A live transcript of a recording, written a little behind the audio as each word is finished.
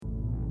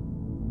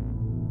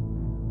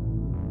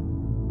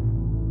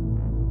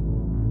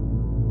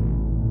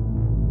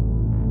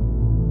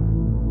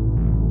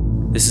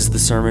This is the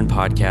sermon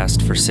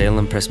podcast for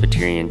Salem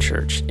Presbyterian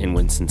Church in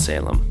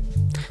Winston-Salem.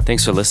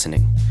 Thanks for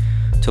listening.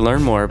 To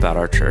learn more about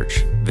our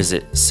church,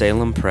 visit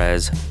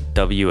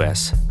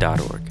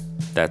salempresws.org.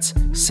 That's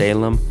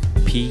Salem,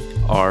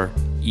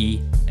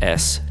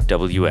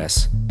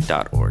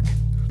 Presws.org.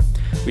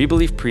 We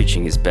believe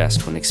preaching is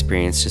best when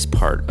experienced as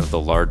part of the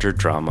larger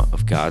drama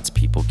of God's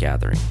people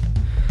gathering.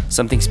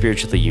 Something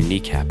spiritually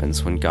unique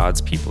happens when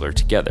God's people are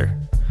together.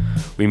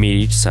 We meet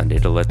each Sunday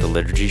to let the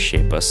liturgy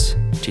shape us,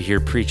 to hear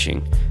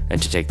preaching,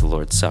 and to take the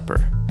Lord's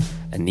Supper.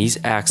 And these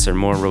acts are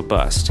more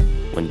robust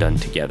when done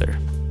together.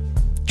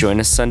 Join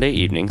us Sunday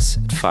evenings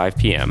at 5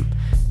 p.m.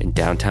 in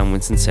downtown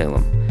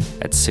Winston-Salem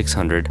at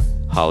 600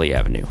 Holly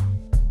Avenue.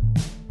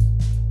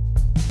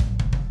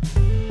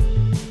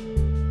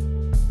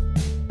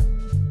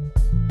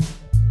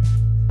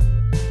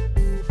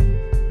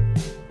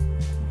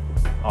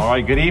 All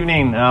right, good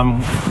evening.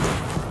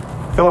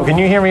 Philip, can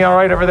you hear me all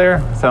right over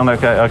there? Sound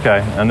okay?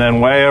 Okay. And then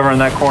way over in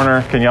that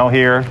corner, can y'all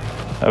hear?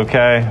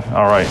 Okay.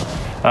 All right.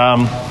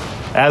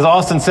 As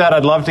Austin said,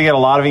 I'd love to get a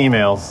lot of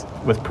emails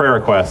with prayer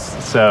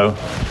requests. So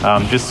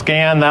just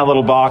scan that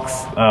little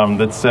box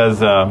that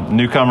says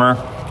newcomer,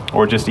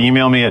 or just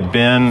email me at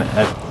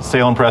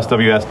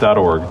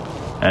ben@salempresws.org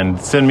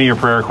and send me your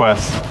prayer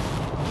requests,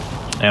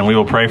 and we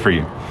will pray for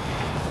you.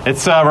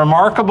 It's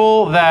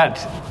remarkable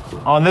that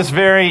on this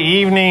very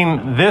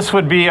evening, this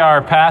would be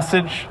our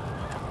passage.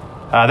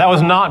 That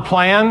was not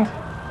planned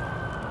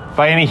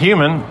by any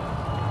human.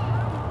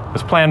 It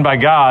was planned by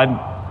God.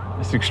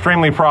 It's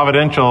extremely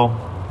providential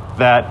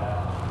that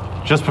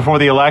just before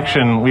the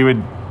election, we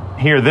would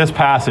hear this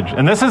passage.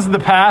 And this is the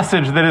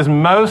passage that has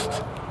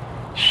most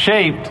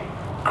shaped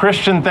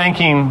Christian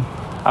thinking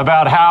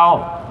about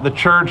how the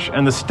church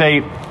and the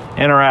state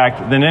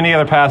interact than any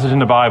other passage in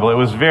the Bible. It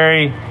was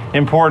very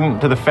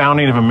important to the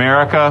founding of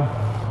America.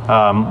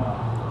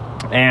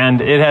 And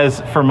it has,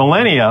 for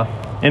millennia,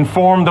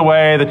 informed the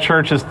way the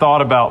church has thought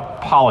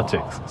about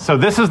politics. So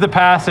this is the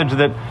passage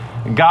that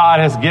God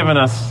has given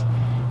us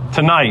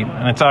tonight,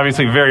 and it's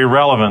obviously very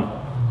relevant.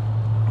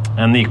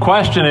 And the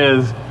question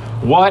is,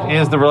 what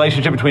is the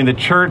relationship between the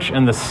church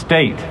and the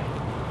state?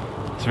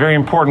 It's a very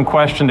important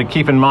question to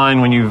keep in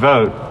mind when you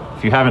vote,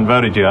 if you haven't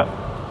voted yet.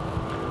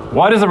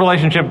 What is the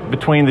relationship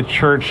between the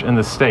church and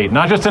the state?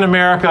 Not just in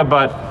America,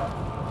 but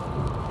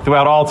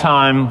throughout all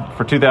time,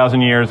 for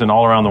 2,000 years, and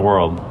all around the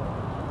world.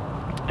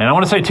 And I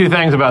want to say two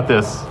things about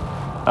this.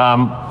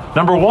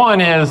 Number one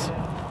is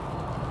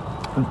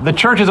the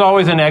church is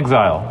always in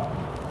exile.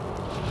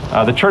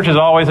 The church is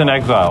always in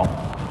exile.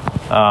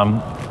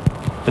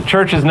 The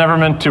church is never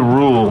meant to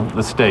rule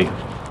the state.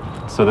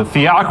 So the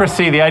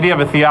theocracy, the idea of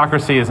a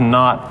theocracy is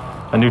not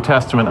a New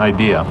Testament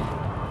idea.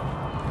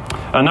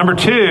 Number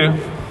two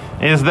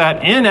is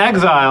that in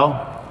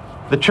exile,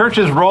 the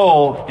church's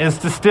role is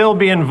to still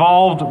be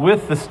involved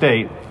with the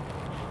state,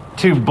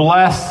 to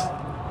bless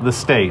the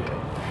state.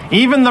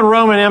 Even the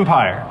Roman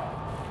Empire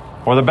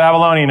or the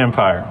Babylonian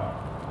Empire.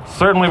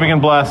 Certainly we can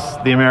bless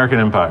the American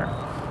Empire.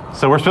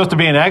 So we're supposed to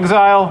be in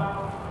exile,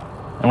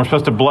 and we're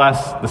supposed to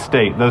bless the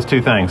state. Those two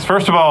things.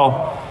 First of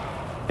all,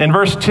 in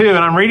verse 2, and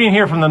I'm reading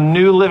here from the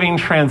New Living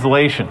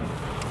Translation.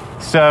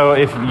 So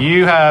if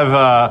you have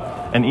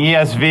an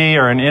ESV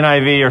or an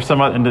NIV or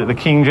the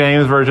King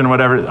James Version or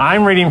whatever,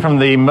 I'm reading from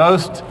the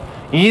most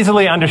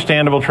easily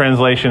understandable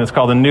translation. It's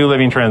called the New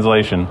Living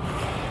Translation.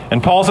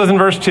 And Paul says in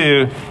verse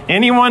 2,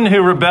 anyone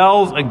who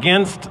rebels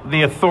against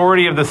the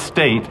authority of the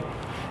state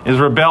is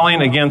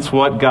rebelling against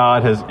what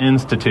God has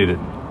instituted.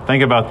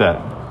 Think about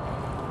that.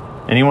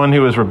 Anyone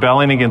who is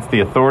rebelling against the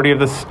authority of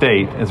the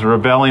state is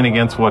rebelling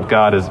against what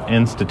God has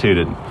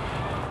instituted.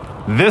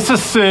 This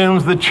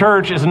assumes the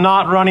church is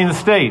not running the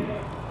state.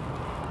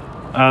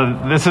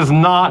 This is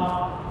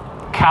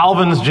not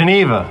Calvin's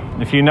Geneva,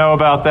 if you know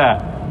about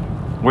that,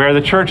 where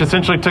the church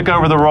essentially took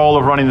over the role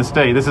of running the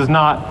state. This is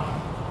not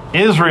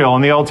Israel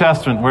in the Old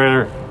Testament,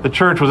 where the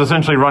church was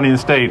essentially running the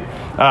state.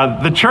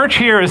 The church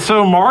here is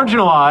so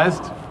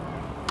marginalized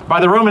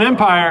by the Roman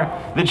Empire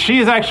that she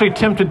is actually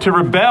tempted to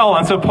rebel,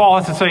 and so Paul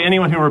has to say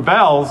anyone who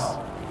rebels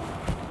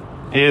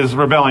is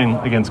rebelling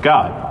against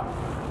God.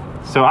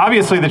 So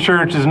obviously the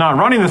church is not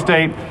running the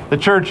state, the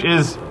church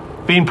is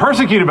being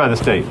persecuted by the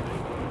state.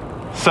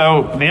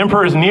 So the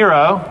emperor is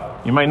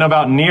Nero. You might know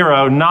about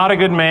Nero, not a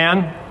good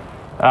man.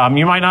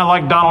 You might not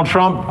like Donald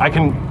Trump. I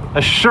can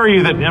assure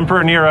you that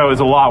Emperor Nero is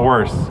a lot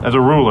worse as a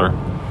ruler.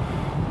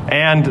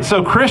 And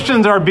so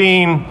Christians are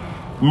being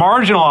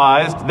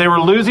marginalized. They were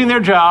losing their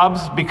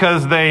jobs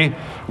because they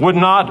would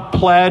not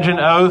pledge an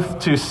oath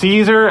to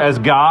Caesar as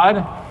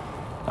God.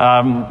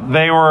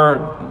 They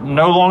were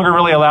no longer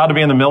really allowed to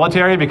be in the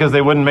military because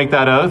they wouldn't make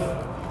that oath.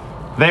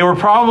 They were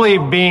probably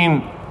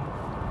being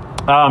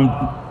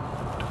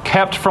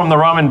kept from the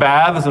Roman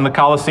baths and the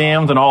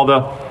Colosseums and all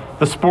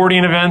the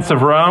sporting events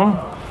of Rome.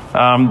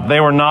 They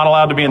were not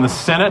allowed to be in the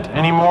Senate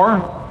anymore.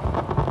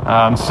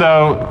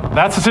 So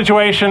that's the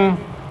situation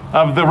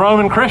of the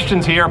Roman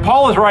Christians here.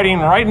 Paul is writing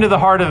right into the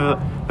heart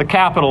of the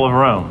capital of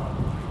Rome.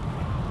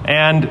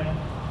 And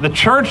the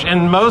church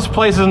in most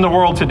places in the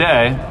world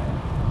today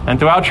and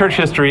throughout church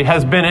history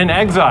has been in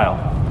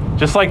exile,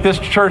 just like this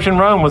church in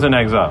Rome was in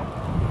exile.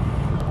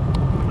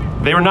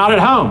 They were not at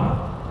home.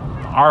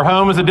 Our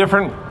home is a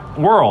different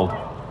world.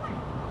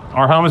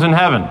 Our home is in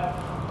heaven.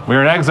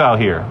 We're in exile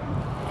here.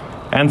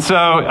 And so,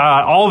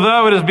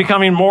 although it is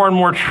becoming more and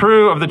more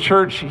true of the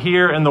church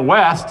here in the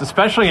West,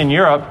 especially in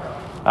Europe,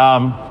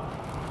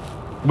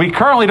 we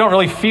currently don't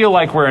really feel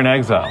like we're in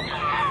exile.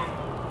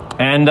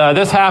 And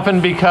this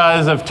happened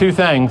because of two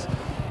things.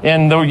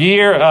 In the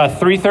year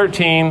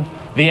 313,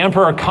 the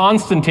Emperor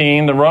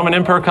Constantine, the Roman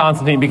Emperor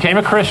Constantine, became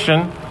a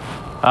Christian,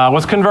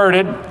 was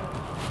converted,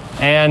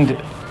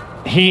 and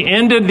he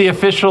ended the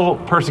official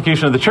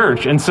persecution of the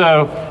church. And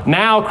so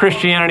now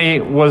Christianity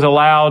was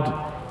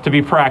allowed to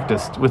be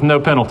practiced with no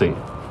penalty,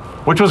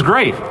 which was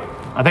great.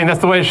 I think that's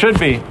the way it should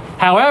be.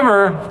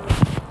 However,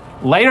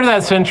 later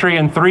that century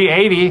in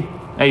 380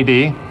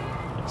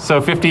 AD,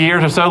 so 50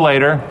 years or so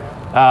later,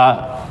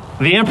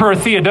 the Emperor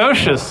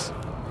Theodosius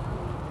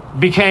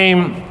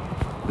became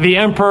the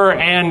emperor,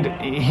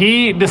 and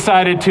he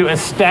decided to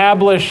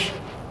establish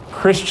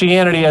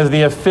Christianity as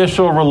the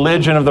official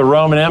religion of the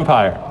Roman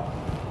Empire.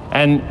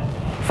 And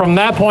from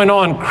that point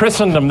on,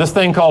 Christendom, this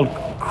thing called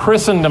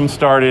Christendom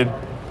started,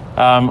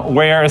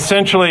 where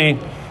essentially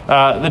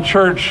the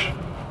church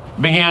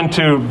began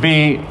to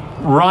be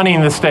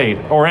running the state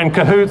or in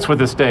cahoots with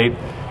the state.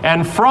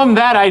 And from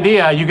that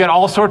idea, you get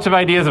all sorts of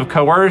ideas of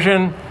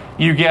coercion.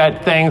 You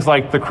get things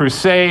like the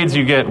Crusades,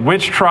 you get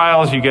witch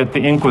trials, you get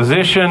the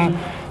Inquisition,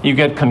 you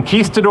get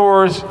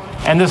conquistadors,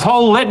 and this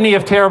whole litany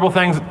of terrible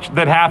things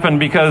that happened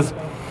because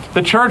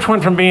the church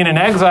went from being in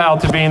exile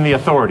to being the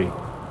authority.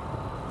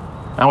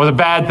 That was a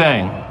bad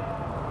thing,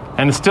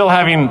 and it's still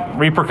having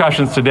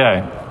repercussions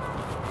today.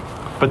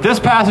 But this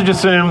passage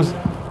assumes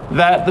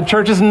that the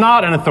church is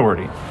not an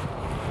authority.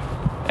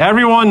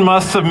 Everyone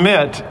must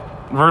submit,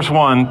 verse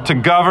 1, to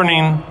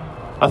governing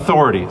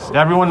authorities.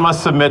 Everyone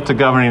must submit to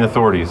governing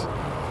authorities.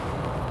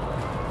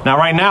 Now,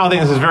 right now, I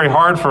think this is very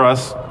hard for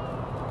us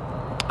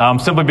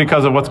simply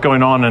because of what's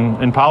going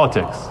on in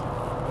politics.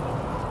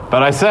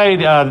 But I say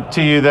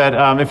to you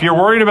that if you're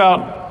worried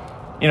about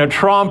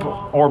Trump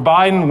or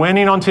Biden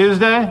winning on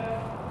Tuesday,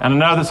 and I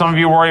know that some of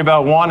you worry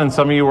about one and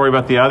some of you worry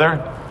about the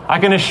other, I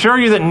can assure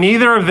you that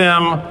neither of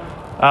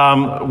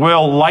them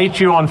will light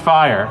you on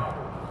fire,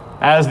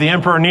 as the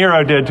Emperor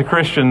Nero did to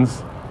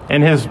Christians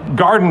in his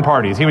garden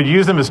parties. He would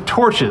use them as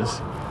torches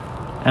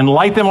and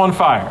light them on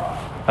fire.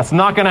 That's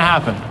not going to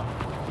happen.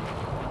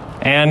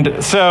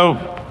 And so,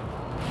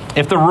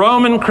 if the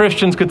Roman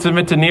Christians could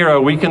submit to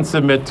Nero, we can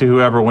submit to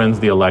whoever wins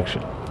the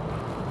election.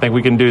 I think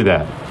we can do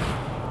that.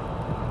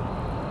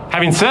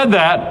 Having said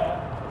that,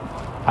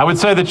 I would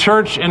say the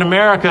church in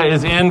America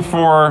is in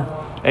for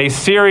a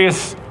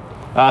serious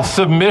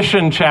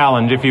submission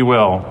challenge, if you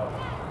will,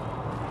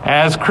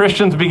 as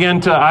Christians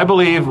begin to, I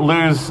believe,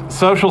 lose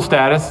social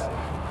status.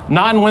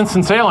 Not in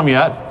Winston-Salem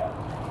yet,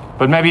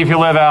 but maybe if you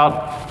live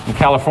out in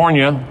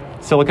California,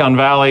 Silicon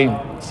Valley,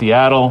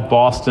 Seattle,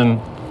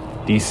 Boston,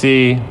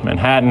 D.C.,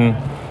 Manhattan.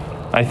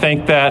 I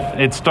think that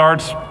it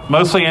starts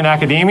mostly in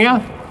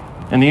academia,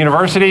 in the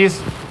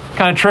universities,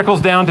 kind of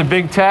trickles down to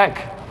big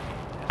tech.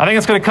 I think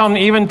it's going to come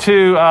even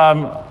to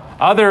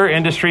other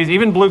industries,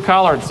 even blue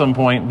collar at some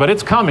point, but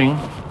it's coming.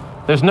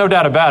 There's no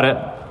doubt about it.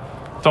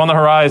 It's on the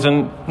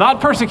horizon.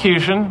 Not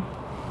persecution,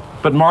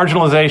 but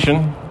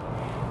marginalization.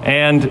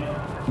 And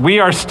we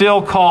are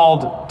still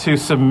called to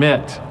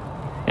submit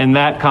in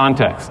that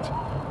context.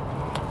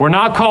 We're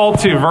not called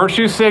to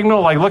virtue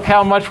signal, like look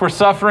how much we're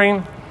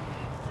suffering.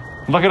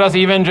 Look at us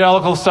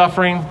evangelicals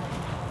suffering.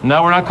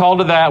 No, we're not called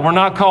to that. We're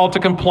not called to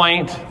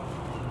complaint.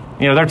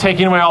 They're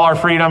taking away all our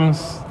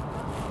freedoms.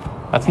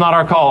 That's not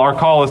our call. Our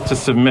call is to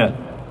submit.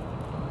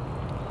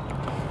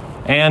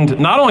 And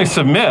not only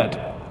submit,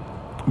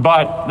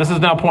 but this is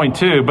now point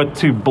 2, but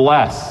to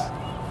bless.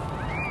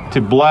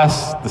 To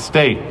bless the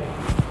state.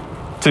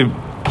 To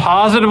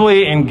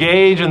positively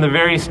engage in the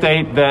very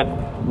state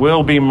that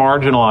will be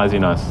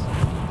marginalizing us.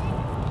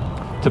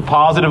 To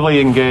positively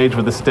engage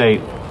with the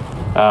state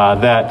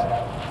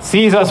that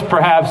sees us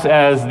perhaps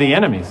as the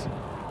enemies,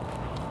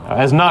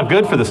 as not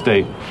good for the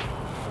state.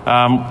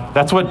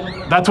 That's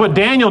what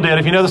Daniel did.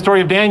 If you know the story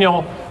of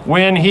Daniel,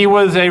 when he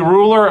was a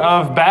ruler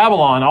of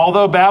Babylon,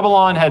 although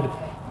Babylon had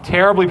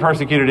terribly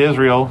persecuted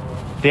Israel,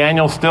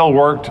 Daniel still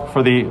worked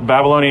for the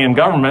Babylonian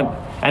government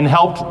and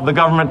helped the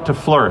government to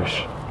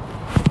flourish.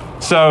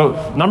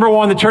 So, number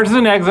 1, the church is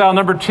in exile.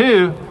 Number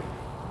 2,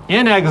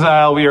 in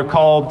exile, we are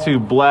called to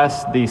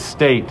bless the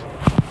state.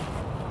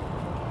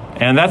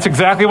 And that's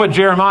exactly what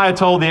Jeremiah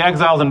told the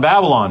exiles in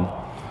Babylon.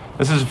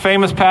 This is a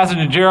famous passage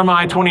in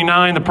Jeremiah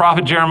 29, the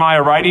prophet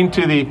Jeremiah writing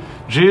to the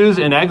Jews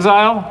in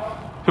exile,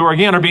 who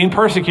are being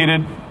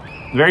persecuted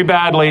very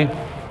badly.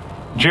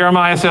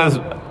 Jeremiah says,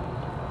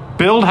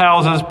 build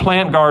houses,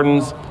 plant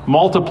gardens,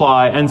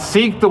 multiply, and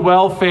seek the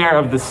welfare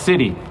of the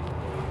city,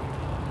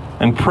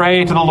 and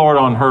pray to the Lord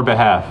on her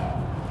behalf.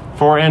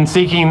 For in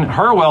seeking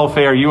her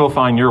welfare, you will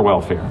find your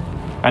welfare.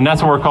 And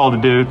that's what we're called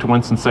to do to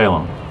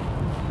Winston-Salem.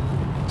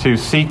 To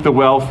seek the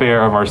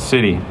welfare of our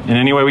city in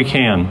any way we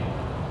can.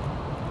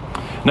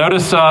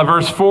 Notice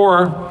verse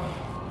 4,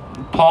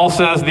 Paul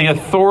says the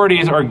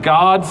authorities are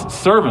God's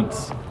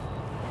servants,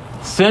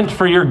 sent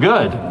for your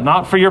good,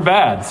 not for your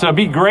bad. So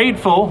be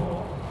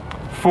grateful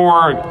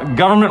for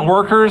government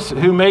workers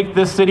who make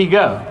this city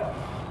go.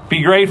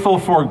 Be grateful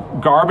for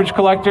garbage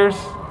collectors.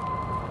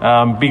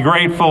 Be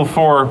grateful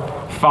for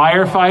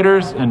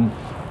firefighters and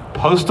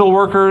postal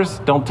workers.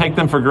 Don't take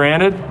them for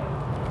granted.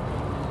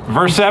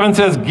 Verse 7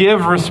 says,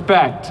 give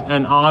respect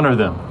and honor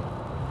them.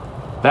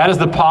 That is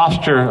the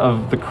posture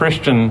of the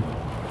Christian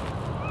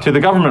to the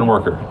government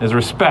worker, is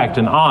respect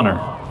and honor.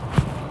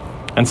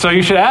 And so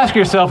you should ask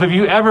yourself, have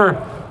you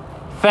ever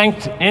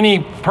thanked any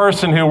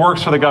person who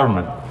works for the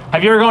government?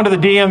 Have you ever gone to the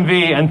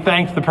DMV and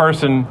thanked the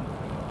person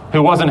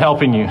who wasn't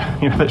helping you,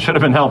 that should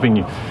have been helping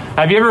you?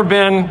 Have you ever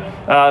been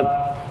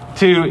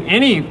to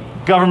any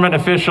government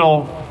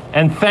official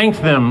and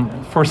thanked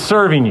them for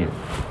serving you?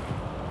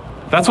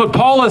 That's what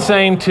Paul is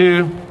saying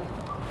to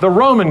the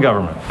Roman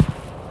government.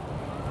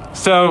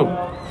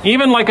 So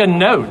even like a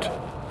note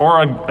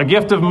or a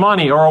gift of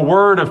money or a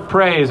word of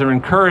praise or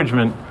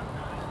encouragement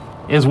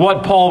is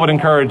what Paul would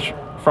encourage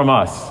from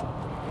us.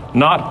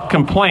 Not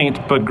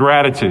complaint, but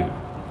gratitude.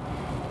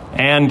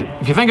 And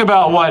if you think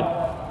about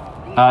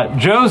what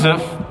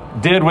Joseph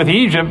did with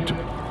Egypt,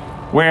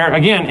 where,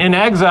 again, in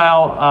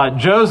exile,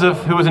 Joseph,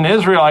 who was an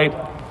Israelite,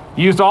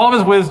 used all of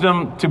his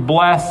wisdom to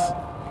bless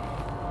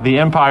the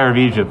empire of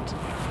Egypt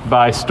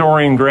by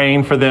storing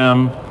grain for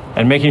them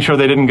and making sure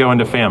they didn't go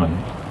into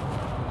famine.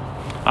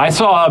 I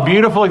saw a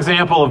beautiful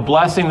example of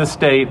blessing the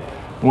state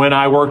when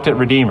I worked at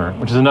Redeemer,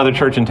 which is another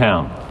church in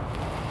town.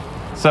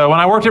 So when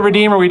I worked at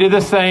Redeemer, we did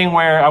this thing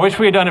where, I wish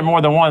we had done it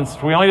more than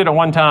once, we only did it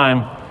one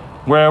time,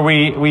 where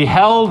we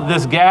held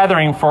this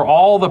gathering for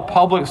all the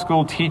public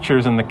school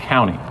teachers in the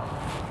county.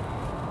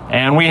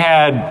 And we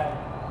had,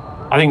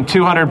 I think,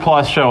 200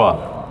 plus show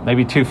up,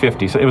 maybe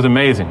 250. So it was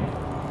amazing.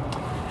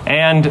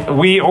 And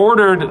we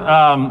ordered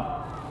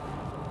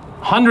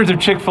hundreds of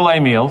Chick-fil-A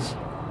meals.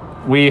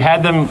 We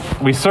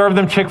served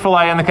them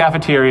Chick-fil-A in the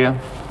cafeteria.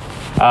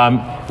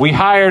 We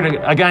hired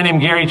a guy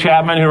named Gary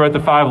Chapman who wrote the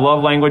 5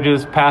 Love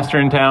Languages, pastor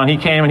in town. He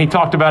came and he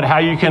talked about how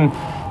you can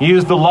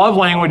use the love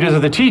languages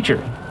of the teacher.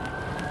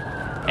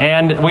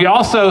 And we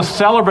also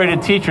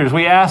celebrated teachers.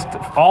 We asked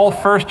all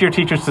first-year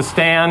teachers to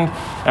stand.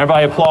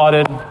 Everybody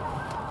applauded.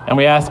 And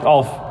we asked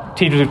all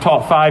teachers who've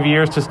taught 5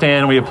 years to stand,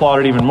 and we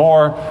applauded even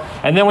more.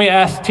 And then we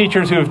asked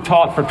teachers who have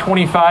taught for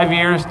 25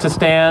 years to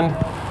stand.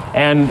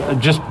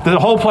 And just the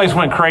whole place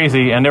went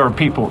crazy, and there were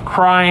people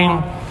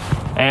crying.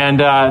 And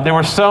there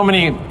were so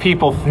many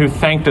people who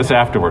thanked us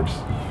afterwards,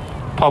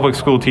 public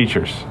school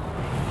teachers.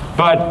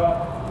 But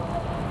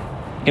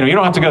you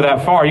don't have to go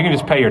that far. You can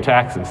just pay your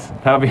taxes.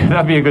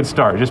 That'd be a good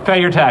start. Just pay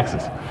your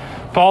taxes.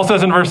 Paul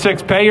says in verse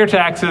 6, pay your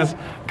taxes.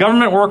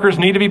 Government workers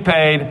need to be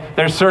paid.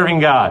 They're serving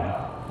God.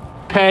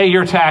 Pay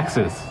your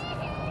taxes.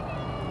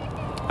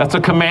 That's a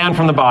command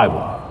from the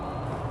Bible.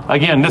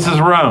 Again, this is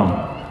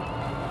Rome.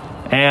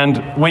 And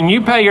when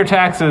you pay your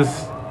taxes,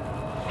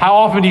 how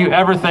often do you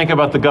ever think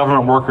about the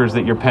government workers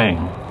that you're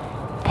paying?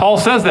 Paul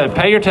says that.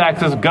 Pay your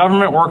taxes.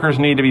 Government workers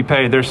need to be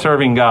paid. They're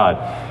serving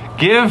God.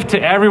 Give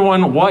to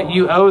everyone what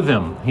you owe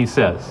them, he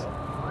says.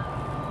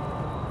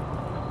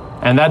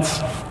 And that's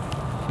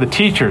the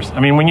teachers.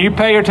 I mean, when you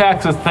pay your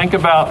taxes, think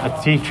about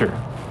a teacher.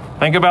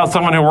 Think about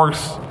someone who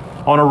works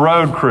on a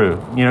road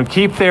crew.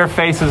 Keep their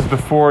faces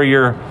before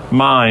your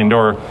mind.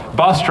 Or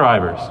bus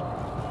drivers.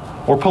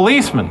 Or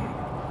policemen.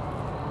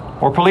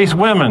 Or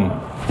policewomen.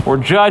 Or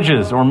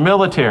judges. Or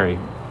military.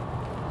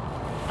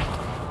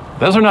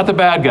 Those are not the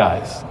bad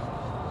guys.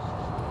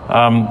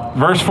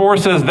 Verse 4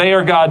 says, they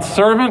are God's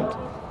servant,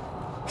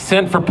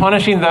 sent for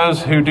punishing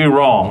those who do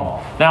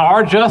wrong. Now,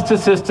 our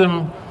justice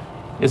system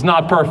is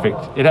not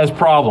perfect. It has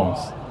problems.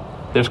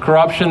 There's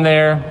corruption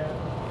there.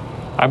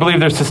 I believe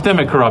there's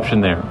systemic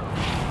corruption there.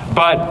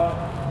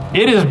 But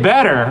it is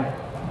better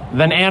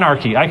than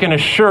anarchy, I can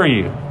assure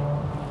you.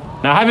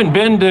 Now, I haven't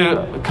been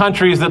to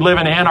countries that live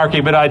in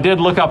anarchy, but I did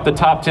look up the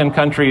top 10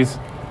 countries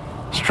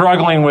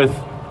struggling with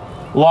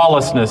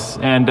lawlessness.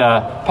 And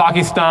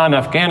Pakistan,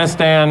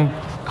 Afghanistan,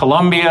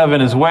 Colombia,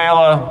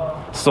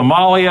 Venezuela,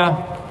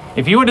 Somalia.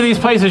 If you went to these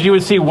places, you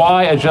would see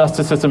why a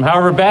justice system,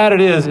 however bad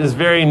it is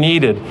very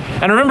needed.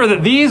 And remember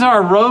that these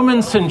are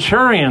Roman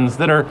centurions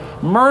that are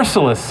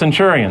merciless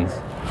centurions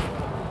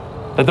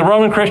that the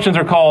Roman Christians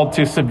are called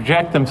to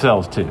subject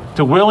themselves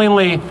to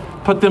willingly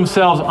put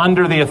themselves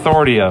under the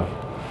authority of.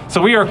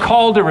 So we are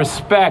called to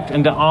respect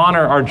and to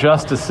honor our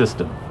justice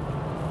system.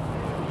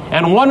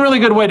 And one really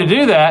good way to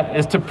do that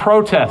is to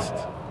protest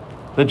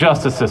the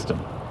justice system.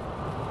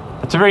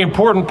 It's a very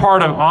important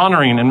part of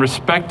honoring and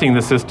respecting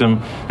the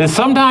system. Is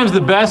sometimes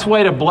the best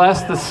way to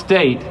bless the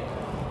state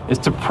is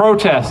to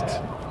protest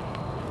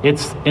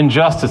its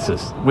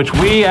injustices, which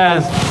we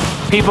as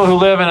people who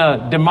live in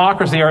a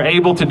democracy are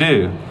able to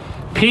do.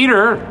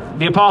 Peter,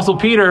 the Apostle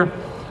Peter,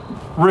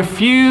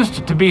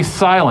 refused to be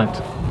silent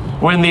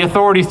when the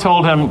authorities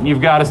told him,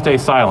 you've got to stay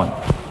silent.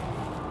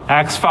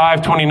 Acts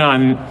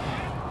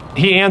 5:29,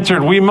 he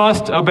answered, we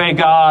must obey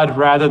God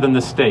rather than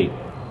the state.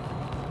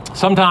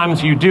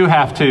 Sometimes you do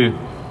have to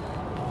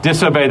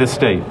disobey the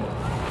state.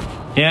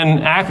 In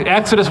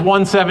Exodus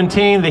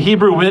 1:17, the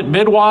Hebrew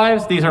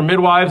midwives, these are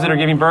midwives that are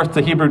giving birth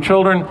to Hebrew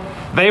children,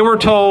 they were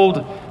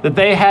told that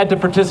they had to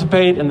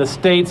participate in the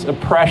state's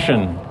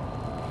oppression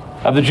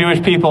of the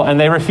Jewish people, and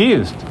they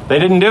refused. They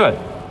didn't do it.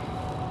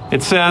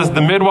 It says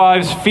the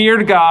midwives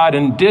feared God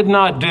and did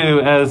not do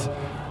as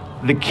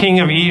the king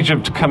of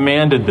Egypt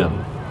commanded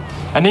them.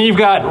 And then you've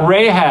got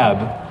Rahab,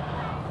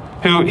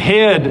 who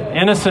hid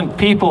innocent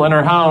people in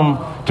her home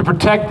to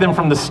protect them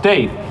from the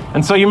state.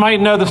 And so you might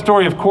know the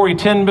story of Corrie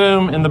ten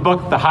Boom in the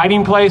book The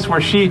Hiding Place,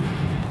 where she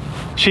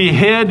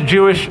hid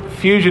Jewish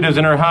fugitives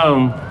in her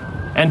home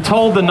and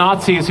told the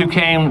Nazis who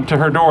came to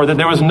her door that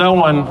there was no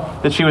one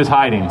that she was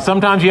hiding.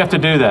 Sometimes you have to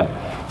do that.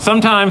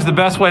 Sometimes the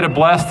best way to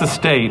bless the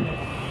state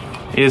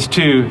is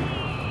to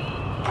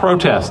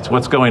protest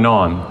what's going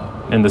on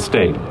in the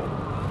state.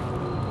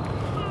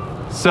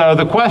 So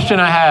the question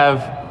I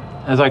have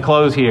as I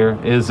close here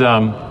is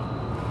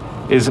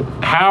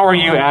how are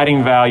you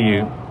adding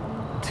value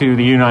to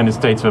the United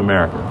States of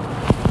America?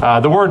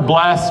 The word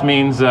bless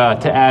means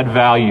to add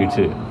value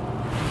to.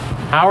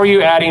 How are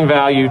you adding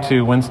value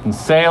to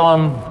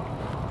Winston-Salem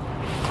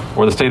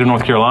or the state of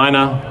North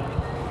Carolina?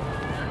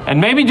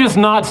 And maybe just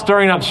not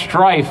stirring up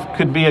strife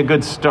could be a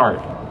good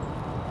start.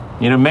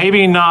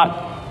 Maybe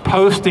not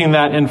posting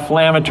that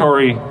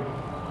inflammatory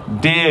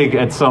dig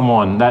at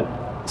someone,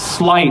 that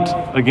slight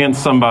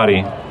against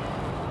somebody.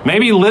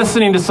 Maybe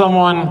listening to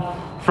someone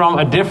from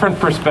a different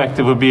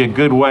perspective would be a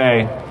good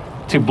way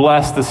to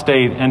bless the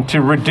state and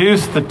to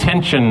reduce the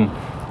tension,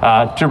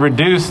 to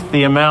reduce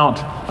the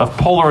amount of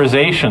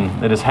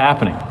polarization that is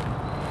happening.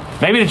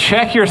 Maybe to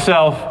check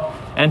yourself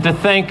and to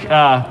think,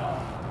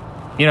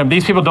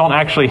 these people don't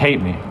actually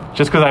hate me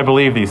just because I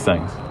believe these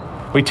things.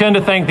 We tend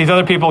to think these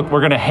other people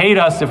were going to hate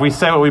us if we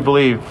say what we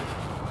believe.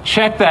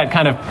 Check that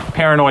kind of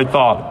paranoid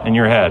thought in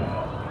your head.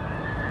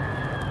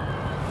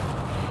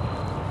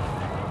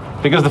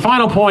 Because the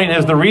final point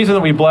is the reason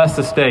that we bless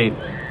the state,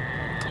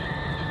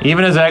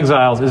 even as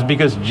exiles, is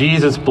because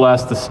Jesus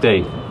blessed the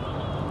state.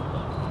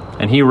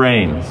 And he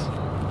reigns.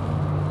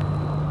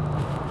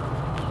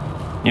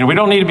 We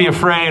don't need to be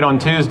afraid on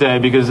Tuesday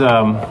because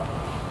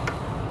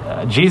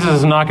Jesus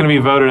is not going to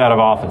be voted out of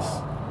office.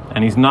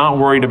 And he's not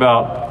worried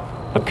about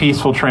a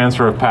peaceful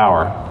transfer of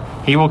power.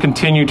 He will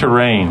continue to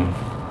reign.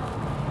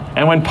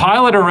 And when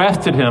Pilate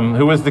arrested him,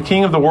 who was the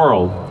king of the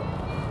world,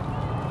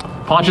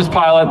 Pontius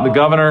Pilate, the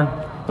governor,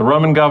 the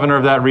Roman governor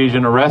of that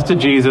region,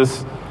 arrested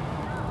Jesus.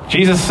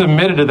 Jesus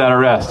submitted to that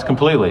arrest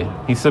completely.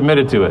 He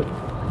submitted to it.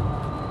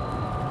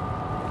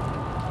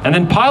 And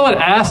then Pilate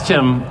asked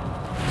him,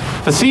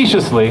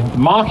 facetiously,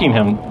 mocking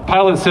him,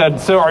 Pilate said,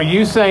 "So are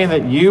you saying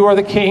that you are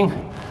the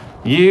king?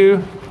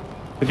 You,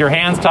 with your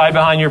hands tied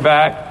behind your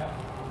back,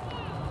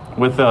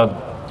 with a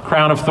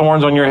crown of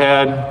thorns on your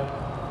head,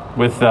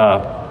 with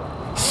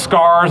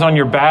scars on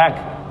your back?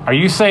 Are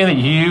you saying that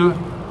you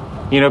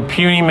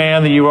puny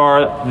man that you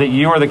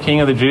are the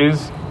king of the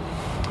Jews?"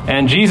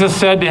 And Jesus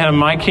said to him,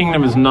 "My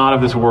kingdom is not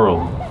of this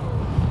world."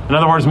 In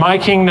other words, my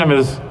kingdom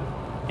is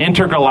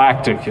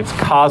intergalactic. It's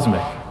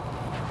cosmic.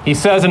 He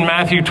says in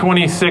Matthew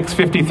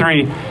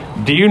 26:53,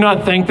 "Do you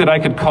not think that I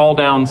could call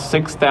down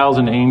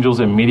 6,000 angels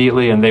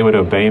immediately and they would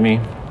obey me?"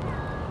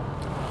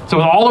 So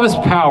with all of his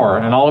power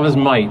and all of his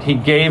might, he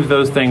gave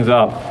those things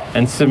up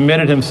and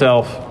submitted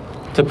himself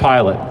to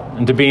Pilate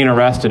and to being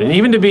arrested and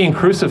even to being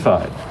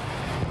crucified.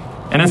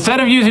 And instead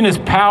of using his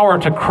power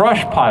to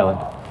crush Pilate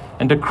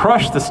and to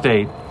crush the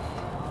state,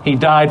 he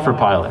died for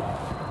Pilate.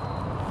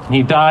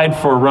 He died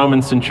for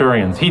Roman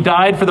centurions. He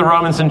died for the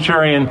Roman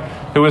centurion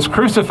who was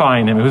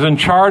crucifying him, who was in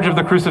charge of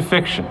the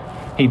crucifixion.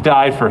 He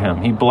died for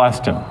him. He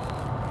blessed him.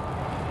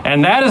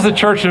 And that is the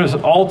church's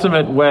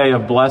ultimate way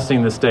of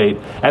blessing the state.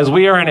 As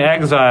we are in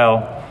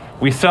exile,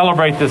 we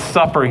celebrate this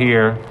supper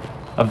here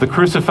of the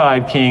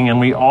crucified king, and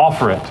we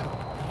offer it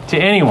to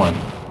anyone,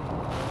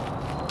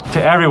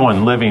 to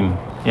everyone living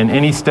in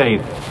any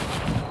state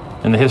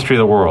in the history of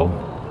the world.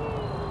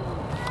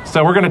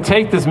 So we're going to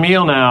take this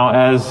meal now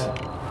as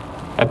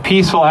a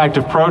peaceful act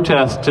of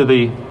protest to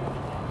the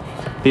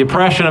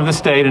oppression of the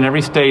state, and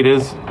every state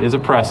is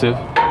oppressive.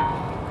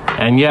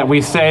 And yet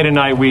we say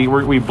tonight,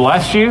 we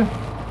bless you,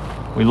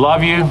 we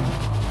love you,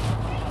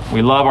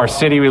 we love our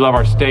city, we love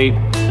our state,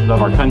 we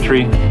love our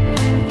country.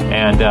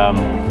 And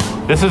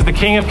this is the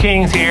King of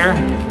Kings here,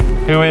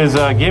 who is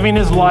giving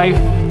his life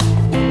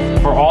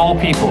for all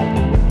people.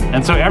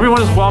 And so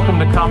everyone is welcome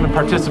to come and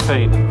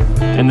participate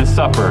in this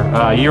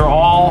supper. You're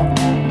all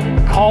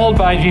called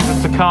by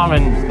Jesus to come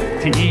and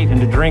to eat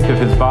and to drink of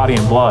his body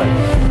and blood.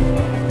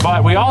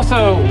 But we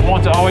also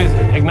want to always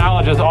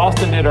acknowledge, as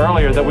Austin did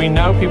earlier, that we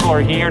know people are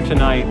here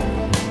tonight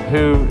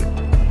who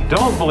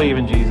don't believe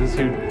in Jesus,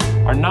 who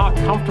are not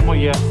comfortable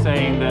yet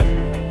saying that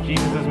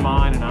Jesus is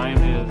mine and I am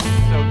his.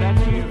 So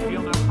that's you.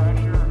 Feel no